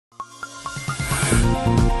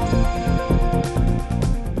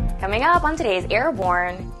Coming up on today's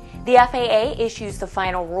Airborne, the FAA issues the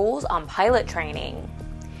final rules on pilot training.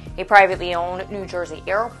 A privately owned New Jersey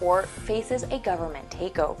airport faces a government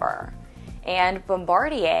takeover. And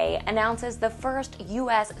Bombardier announces the first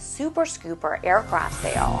U.S. Superscooper aircraft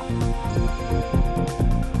sale.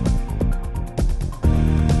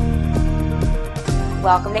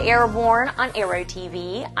 Welcome to Airborne on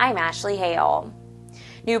Aero-TV. I'm Ashley Hale.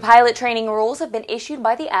 New pilot training rules have been issued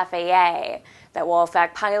by the FAA that will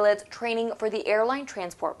affect pilots training for the Airline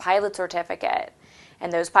Transport Pilot certificate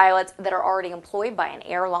and those pilots that are already employed by an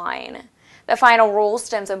airline. The final rule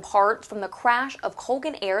stems in part from the crash of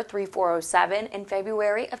Colgan Air 3407 in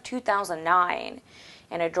February of 2009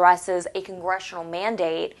 and addresses a congressional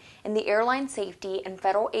mandate in the Airline Safety and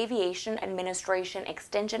Federal Aviation Administration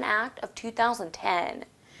Extension Act of 2010.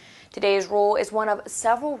 Today's rule is one of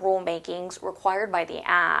several rulemakings required by the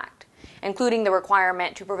Act, including the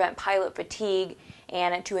requirement to prevent pilot fatigue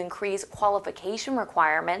and to increase qualification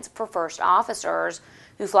requirements for first officers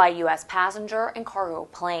who fly U.S. passenger and cargo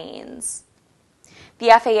planes.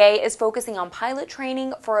 The FAA is focusing on pilot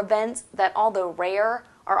training for events that, although rare,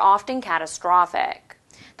 are often catastrophic.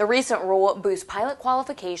 The recent rule boosts pilot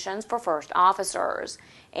qualifications for first officers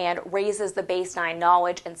and raises the baseline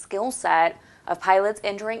knowledge and skill set of pilots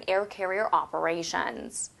entering air carrier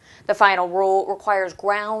operations. The final rule requires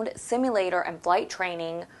ground, simulator, and flight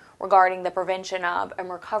training regarding the prevention of and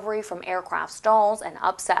recovery from aircraft stalls and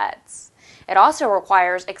upsets. It also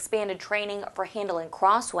requires expanded training for handling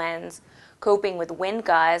crosswinds, coping with wind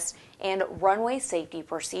gusts, and runway safety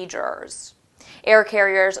procedures. Air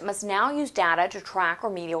carriers must now use data to track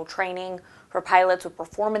remedial training for pilots with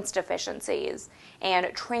performance deficiencies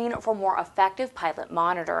and train for more effective pilot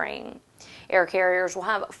monitoring. Air carriers will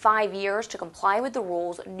have 5 years to comply with the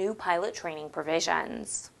rule's new pilot training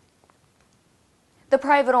provisions. The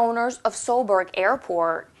private owners of Solberg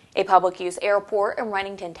Airport, a public-use airport in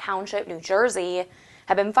Readington Township, New Jersey,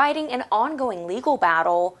 have been fighting an ongoing legal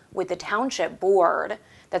battle with the Township Board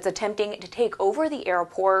that's attempting to take over the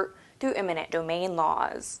airport through eminent domain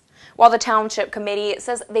laws. While the Township Committee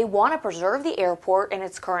says they want to preserve the airport in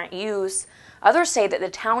its current use, others say that the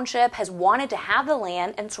township has wanted to have the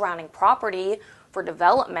land and surrounding property for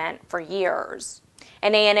development for years.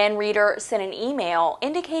 An ANN reader sent an email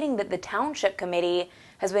indicating that the Township Committee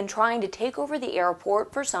has been trying to take over the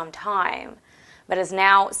airport for some time, but is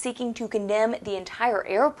now seeking to condemn the entire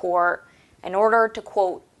airport in order to,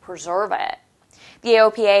 quote, preserve it. The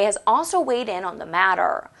AOPA has also weighed in on the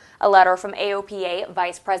matter. A letter from AOPA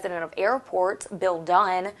Vice President of Airports, Bill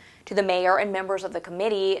Dunn, to the mayor and members of the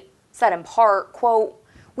committee said in part, quote,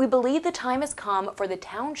 "We believe the time has come for the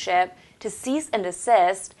township to cease and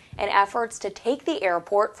desist in efforts to take the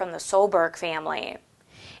airport from the Solberg family.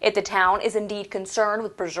 If the town is indeed concerned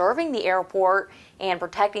with preserving the airport and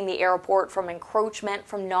protecting the airport from encroachment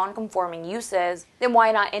from non-conforming uses, then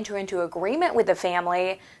why not enter into agreement with the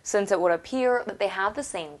family, since it would appear that they have the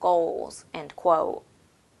same goals," end quote.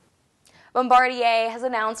 Bombardier has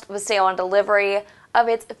announced the sale and delivery of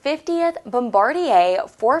its 50th Bombardier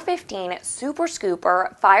 415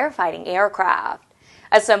 Superscooper firefighting aircraft,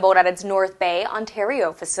 assembled at its North Bay,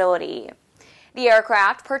 Ontario facility. The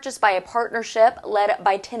aircraft, purchased by a partnership led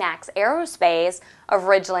by Tenax Aerospace of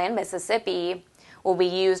Ridgeland, Mississippi, will be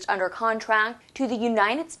used under contract to the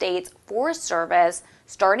United States Forest Service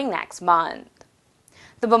starting next month.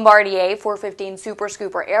 The Bombardier 415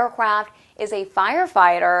 Superscooper aircraft is a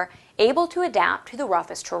firefighter able to adapt to the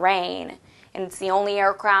roughest terrain, and it's the only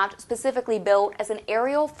aircraft specifically built as an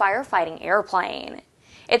aerial firefighting airplane.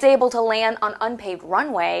 It's able to land on unpaved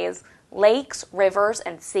runways, lakes, rivers,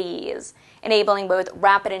 and seas, enabling both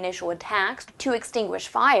rapid initial attacks to extinguish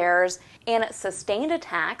fires and sustained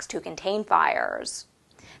attacks to contain fires.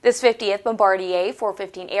 This 50th Bombardier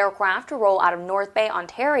 415 aircraft to roll out of North Bay,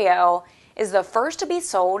 Ontario, is the first to be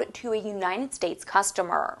sold to a United States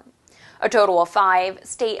customer. A total of 5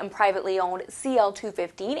 state and privately owned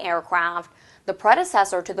CL-215 aircraft, the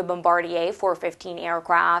predecessor to the Bombardier 415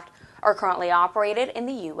 aircraft, are currently operated in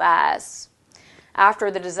the U.S.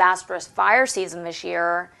 After the disastrous fire season this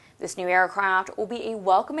year, this new aircraft will be a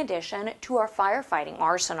welcome addition to our firefighting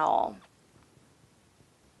arsenal.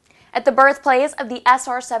 At the birthplace of the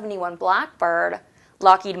SR-71 Blackbird,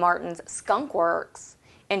 Lockheed Martin's Skunk Works,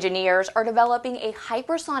 engineers are developing a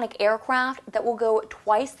hypersonic aircraft that will go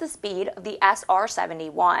twice the speed of the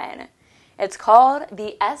SR-71. It's called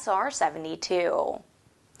the SR-72.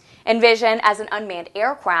 Envisioned as an unmanned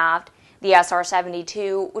aircraft, the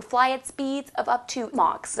SR-72 would fly at speeds of up to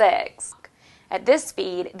Mach 6. At this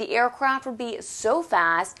speed, the aircraft would be so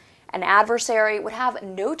fast an adversary would have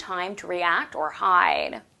no time to react or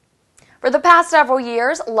hide. For the past several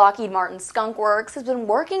years, Lockheed Martin Skunk Works has been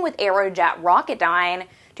working with Aerojet Rocketdyne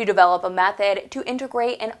to develop a method to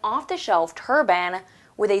integrate an off-the-shelf turbine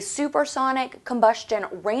with a supersonic combustion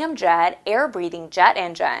ramjet air-breathing jet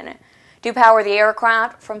engine to power the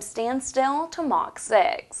aircraft from standstill to Mach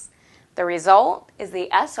 6. The result is the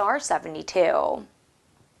SR-72.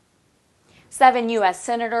 7 U.S.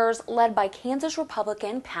 senators, led by Kansas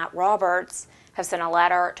Republican Pat Roberts, have sent a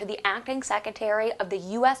letter to the Acting Secretary of the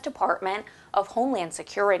U.S. Department of Homeland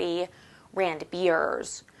Security, Rand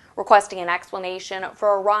Beers, requesting an explanation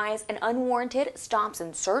for a rise in unwarranted stops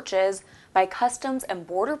and searches by Customs and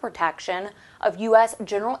Border Protection of U.S.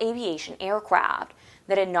 general aviation aircraft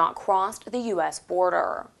that had not crossed the U.S.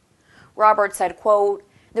 border. Roberts said, quote,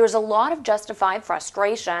 "There is a lot of justified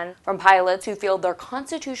frustration from pilots who feel their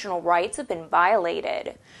constitutional rights have been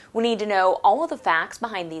violated. We need to know all of the facts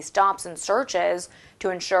behind these stops and searches to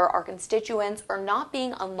ensure our constituents are not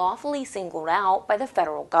being unlawfully singled out by the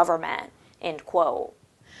federal government." End quote.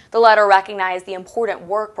 The letter recognized the important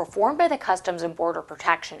work performed by the Customs and Border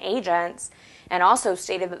Protection agents and also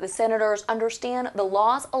stated that the senators understand the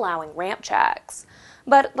laws allowing ramp checks.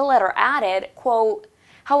 But the letter added, quote,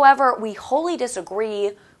 "However, we wholly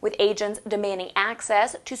disagree with agents demanding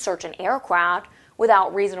access to search an aircraft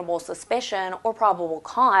without reasonable suspicion or probable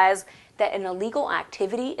cause that an illegal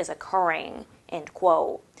activity is occurring." End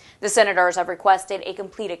quote. The senators have requested a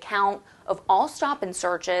complete account of all stop and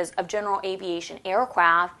searches of general aviation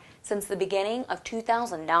aircraft since the beginning of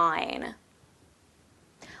 2009.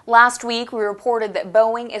 Last week, we reported that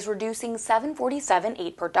Boeing is reducing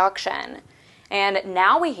 747-8 production. And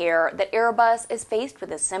now we hear that Airbus is faced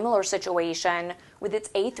with a similar situation with its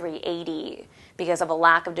A380 because of a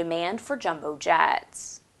lack of demand for jumbo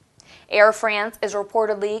jets. Air France is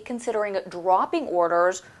reportedly considering dropping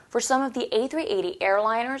orders for some of the A380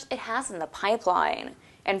 airliners it has in the pipeline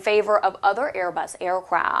in favor of other Airbus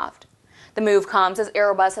aircraft. The move comes as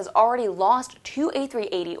Airbus has already lost 2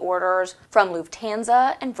 A380 orders from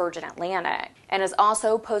Lufthansa and Virgin Atlantic, and has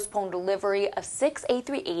also postponed delivery of 6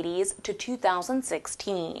 A380s to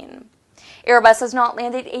 2016. Airbus has not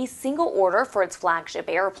landed a single order for its flagship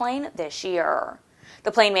airplane this year.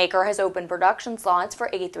 The plane maker has opened production slots for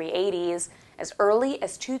A380s as early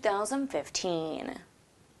as 2015.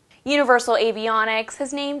 Universal Avionics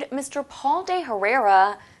has named Mr. Paul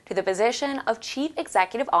DeHerrera to the position of Chief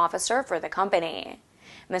Executive Officer for the company.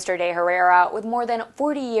 Mr. DeHerrera, with more than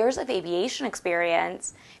 40 years of aviation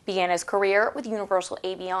experience, began his career with Universal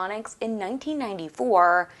Avionics in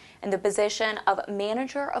 1994 in the position of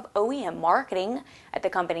Manager of OEM Marketing at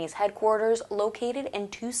the company's headquarters located in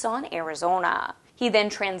Tucson, Arizona. He then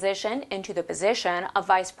transitioned into the position of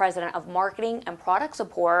Vice President of Marketing and Product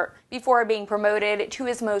Support before being promoted to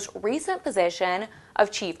his most recent position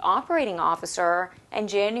of Chief Operating Officer in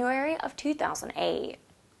January of 2008.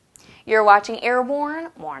 You're watching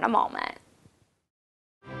Airborne. More in a moment.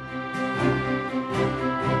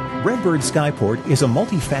 Redbird Skyport is a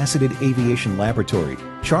multifaceted aviation laboratory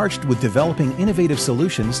charged with developing innovative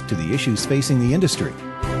solutions to the issues facing the industry.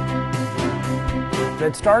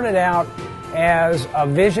 It started out as a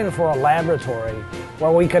vision for a laboratory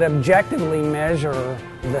where we could objectively measure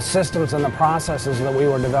the systems and the processes that we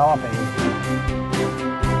were developing.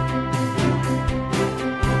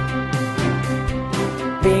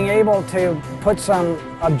 Being able to put some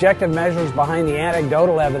objective measures behind the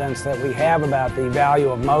anecdotal evidence that we have about the value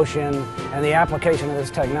of motion and the application of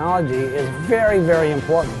this technology is very, very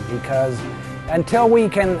important, because until we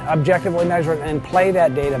can objectively measure it and play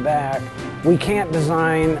that data back, we can't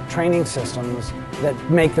design training systems that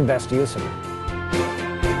make the best use of it.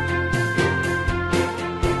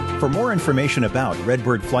 For more information about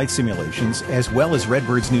Redbird flight simulations, as well as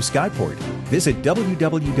Redbird's new Skyport, visit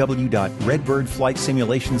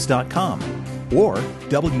www.redbirdflightsimulations.com or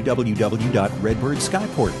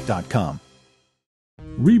www.redbirdskyport.com.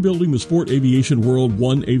 Rebuilding the sport aviation world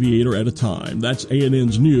one aviator at a time. That's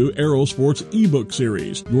A&N's new Aerosports ebook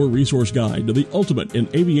series, your resource guide to the ultimate in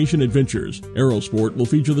aviation adventures. Aerosport will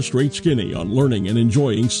feature the straight skinny on learning and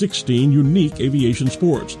enjoying 16 unique aviation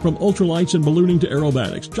sports, from ultralights and ballooning to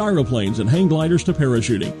aerobatics, gyroplanes and hang gliders to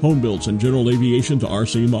parachuting, home builds and general aviation to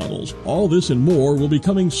RC models. All this and more will be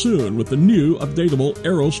coming soon with the new updatable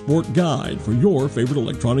Aerosport guide for your favorite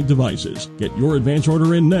electronic devices. Get your advance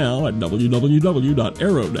order in now at www.aero-sport.net.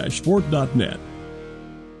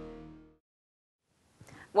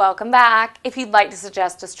 Welcome back. If you'd like to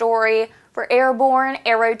suggest a story for Airborne,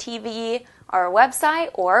 Aero-TV, our website,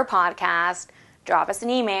 or podcast, drop us an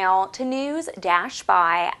email to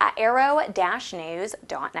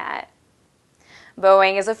news-by@aero-news.net.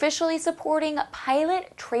 Boeing is officially supporting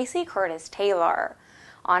pilot Tracy Curtis Taylor.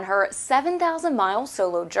 on her 7,000-mile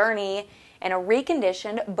solo journey in a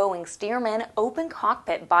reconditioned Boeing Stearman open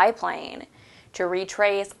cockpit biplane to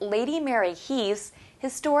retrace Lady Mary Heath's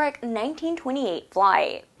historic 1928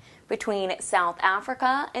 flight between South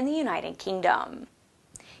Africa and the United Kingdom.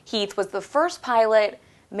 Heath was the first pilot,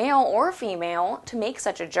 male or female, to make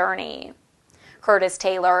such a journey. Curtis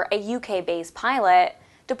Taylor, a UK-based pilot,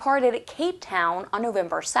 departed Cape Town on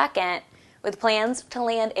November 2nd with plans to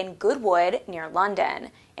land in Goodwood near London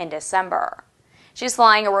in December. She's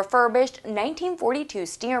flying a refurbished 1942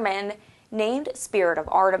 Stearman named Spirit of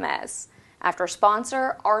Artemis, after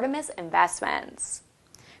sponsor Artemis Investments.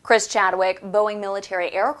 Chris Chadwick, Boeing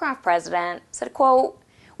military aircraft president, said, quote,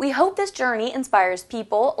 "We hope this journey inspires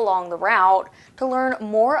people along the route to learn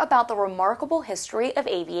more about the remarkable history of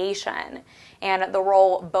aviation and the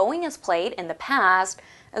role Boeing has played in the past,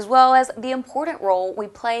 as well as the important role we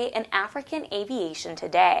play in African aviation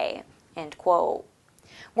today," end quote.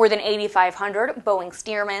 More than 8,500 Boeing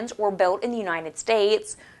Stearmans were built in the United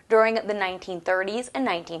States during the 1930s and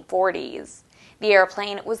 1940s. The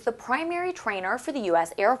airplane was the primary trainer for the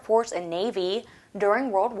U.S. Air Force and Navy during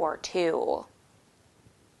World War II.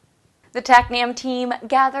 The TechNam team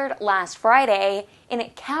gathered last Friday in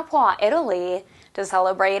Capua, Italy, to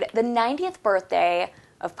celebrate the 90th birthday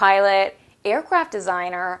of pilot, aircraft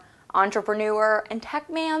designer, entrepreneur, and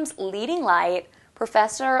TechNam's leading light,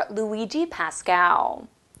 Professor Luigi Pascale.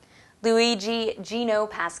 Luigi Gino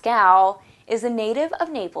Pascale is a native of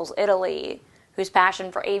Naples, Italy, whose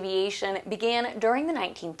passion for aviation began during the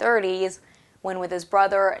 1930s when, with his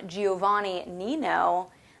brother Giovanni Nino,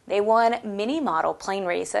 they won mini-model plane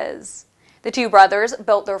races. The two brothers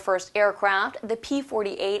built their first aircraft, the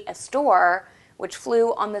P-48 Astor, which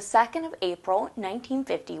flew on the 2nd of April,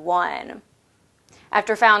 1951.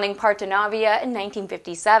 After founding Partenavia in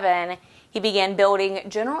 1957, he began building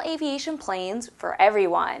general aviation planes for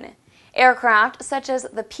everyone. Aircraft such as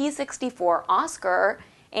the P-64 Oscar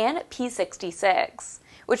and P-66,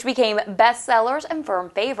 which became bestsellers and firm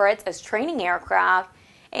favorites as training aircraft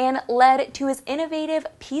and led to his innovative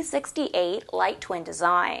P-68 light twin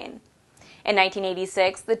design. In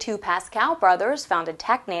 1986, the two Pascale brothers founded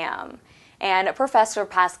TechNam, and Professor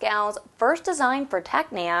Pascale's first design for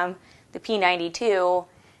TechNam, the P-92,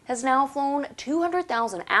 has now flown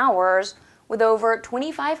 200,000 hours with over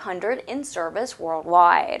 2,500 in service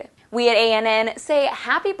worldwide. We at ANN say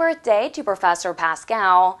happy birthday to Professor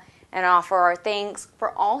Pascale and offer our thanks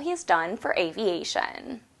for all he has done for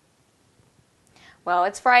aviation. Well,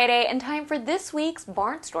 it's Friday and time for this week's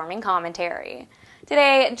Barnstorming Commentary.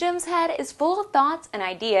 Today, Jim's head is full of thoughts and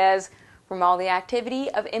ideas from all the activity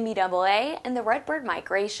of MEAA and the Redbird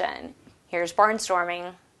migration. Here's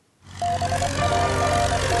Barnstorming.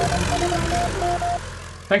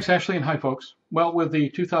 Thanks, Ashley, and hi, folks. Well, with the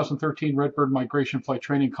 2013 Redbird Migration Flight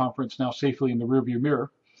Training Conference now safely in the rearview mirror,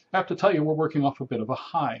 I have to tell you we're working off a bit of a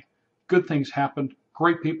high. Good things happened.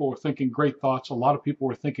 Great people were thinking great thoughts. A lot of people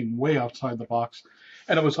were thinking way outside the box.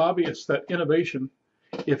 And it was obvious that innovation,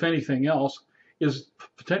 if anything else, is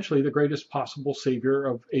potentially the greatest possible savior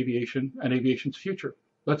of aviation and aviation's future.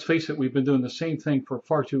 Let's face it, we've been doing the same thing for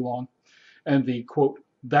far too long. And the, quote,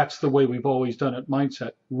 "that's the way we've always done it"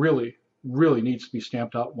 mindset really needs to be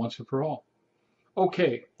stamped out once and for all.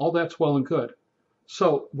 Okay, all that's well and good.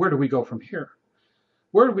 So where do we go from here?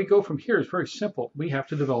 Where do we go from here is very simple. We have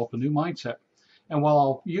to develop a new mindset. And while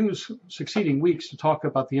I'll use succeeding weeks to talk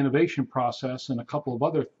about the innovation process and a couple of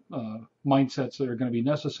other mindsets that are going to be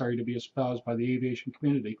necessary to be espoused by the aviation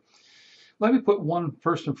community, let me put one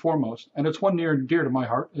first and foremost, and it's one near and dear to my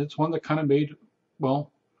heart. It's one that kind of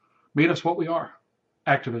made us what we are: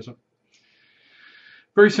 activism.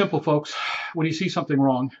 Very simple, folks. When you see something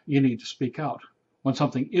wrong, you need to speak out. When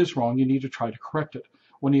something is wrong, you need to try to correct it.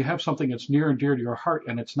 When you have something that's near and dear to your heart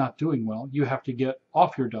and it's not doing well, you have to get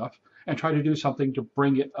off your duff and try to do something to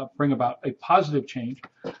bring about a positive change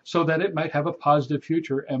so that it might have a positive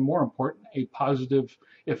future and, more important, a positive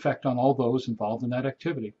effect on all those involved in that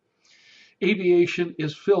activity. Aviation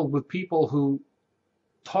is filled with people who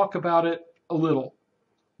talk about it a little,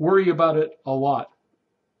 worry about it a lot,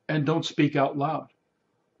 and don't speak out loud.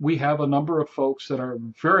 We have a number of folks that are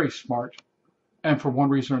very smart and for one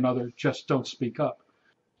reason or another just don't speak up.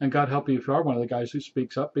 And God help you if you are one of the guys who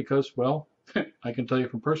speaks up, because, well, I can tell you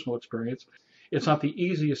from personal experience, it's not the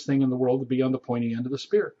easiest thing in the world to be on the pointy end of the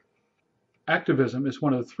spear. Activism is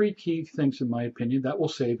one of the three key things, in my opinion, that will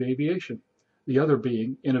save aviation, the other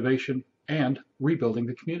being innovation and rebuilding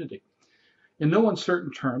the community. In no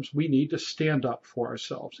uncertain terms, we need to stand up for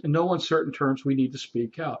ourselves. In no uncertain terms, we need to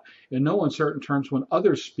speak out. In no uncertain terms, when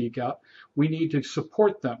others speak out, we need to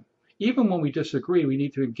support them, Even when we disagree, we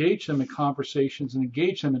need to engage them in conversations and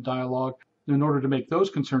engage them in dialogue in order to make those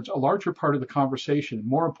concerns a larger part of the conversation.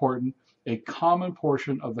 More important, a common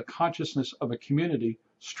portion of the consciousness of a community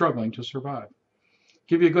struggling to survive.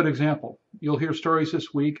 Give you a good example. You'll hear stories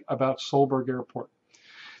this week about Solberg Airport.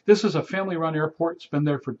 This is a family-run airport. It's been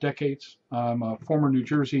there for decades. I'm a former New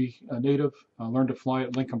Jersey native. I learned to fly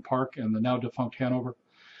at Lincoln Park and the now defunct Hanover.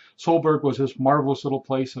 Solberg was this marvelous little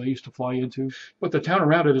place that I used to fly into, but the town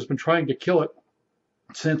around it has been trying to kill it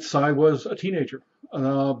since I was a teenager.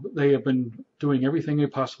 They have been doing everything they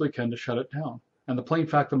possibly can to shut it down. And the plain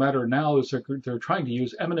fact of the matter now is they're trying to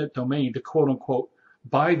use eminent domain to quote-unquote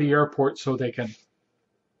buy the airport so they can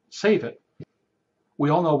save it.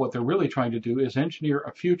 We all know what they're really trying to do is engineer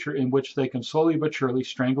a future in which they can slowly but surely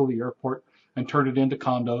strangle the airport and turn it into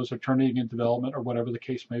condos or turn it into development or whatever the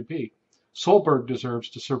case may be. Solberg deserves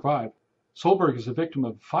to survive. Solberg is a victim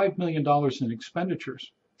of $5 million in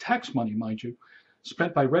expenditures, tax money, mind you,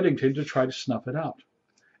 spent by Readington to try to snuff it out.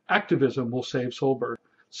 Activism will save Solberg.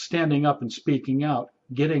 Standing up and speaking out,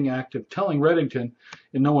 getting active, telling Readington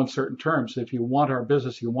in no uncertain terms, if you want our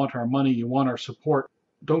business, you want our money, you want our support,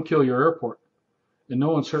 don't kill your airport. In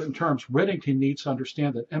no uncertain terms, Readington needs to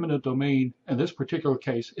understand that eminent domain, in this particular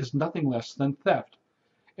case, is nothing less than theft.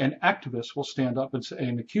 And activists will stand up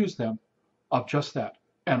and accuse them of just that.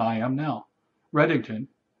 And I am now. Readington,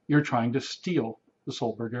 you're trying to steal the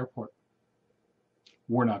Solberg Airport.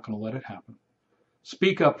 We're not going to let it happen.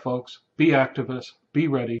 Speak up, folks. Be activists. Be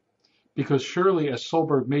ready. Because surely as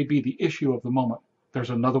Solberg may be the issue of the moment, there's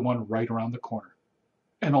another one right around the corner.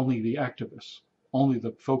 And only the activists, only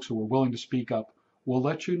the folks who are willing to speak up, will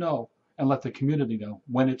let you know and let the community know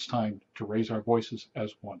when it's time to raise our voices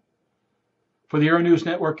as one. For the Aero-News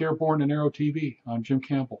Network, Airborne and Aero-TV, I'm Jim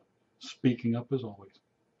Campbell, speaking up as always.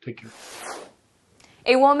 Take care.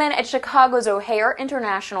 A woman at Chicago's OHare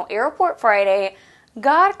International Airport Friday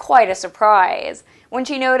got quite a surprise when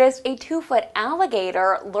she noticed a 2-foot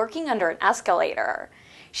alligator lurking under an escalator.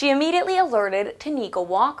 She immediately alerted Tanika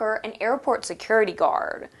Walker, an airport security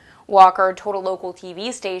guard. Walker told a local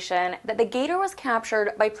TV station that the gator was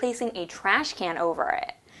captured by placing a trash can over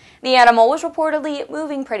it. The animal was reportedly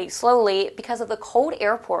moving pretty slowly because of the cold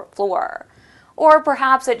airport floor. Or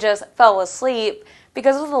perhaps it just fell asleep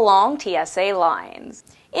because of the long TSA lines.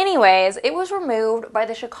 Anyways, it was removed by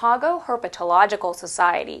the Chicago Herpetological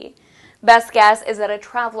Society. Best guess is that a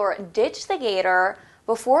traveler ditched the gator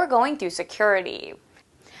before going through security.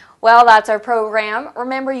 Well, that's our program.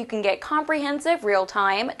 Remember, you can get comprehensive,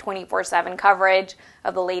 real-time, 24/7 coverage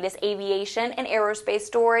of the latest aviation and aerospace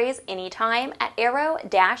stories anytime at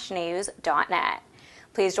aero-news.net.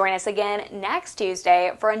 Please join us again next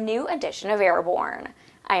Tuesday for a new edition of Airborne.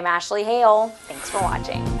 I'm Ashley Hale. Thanks for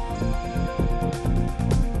watching.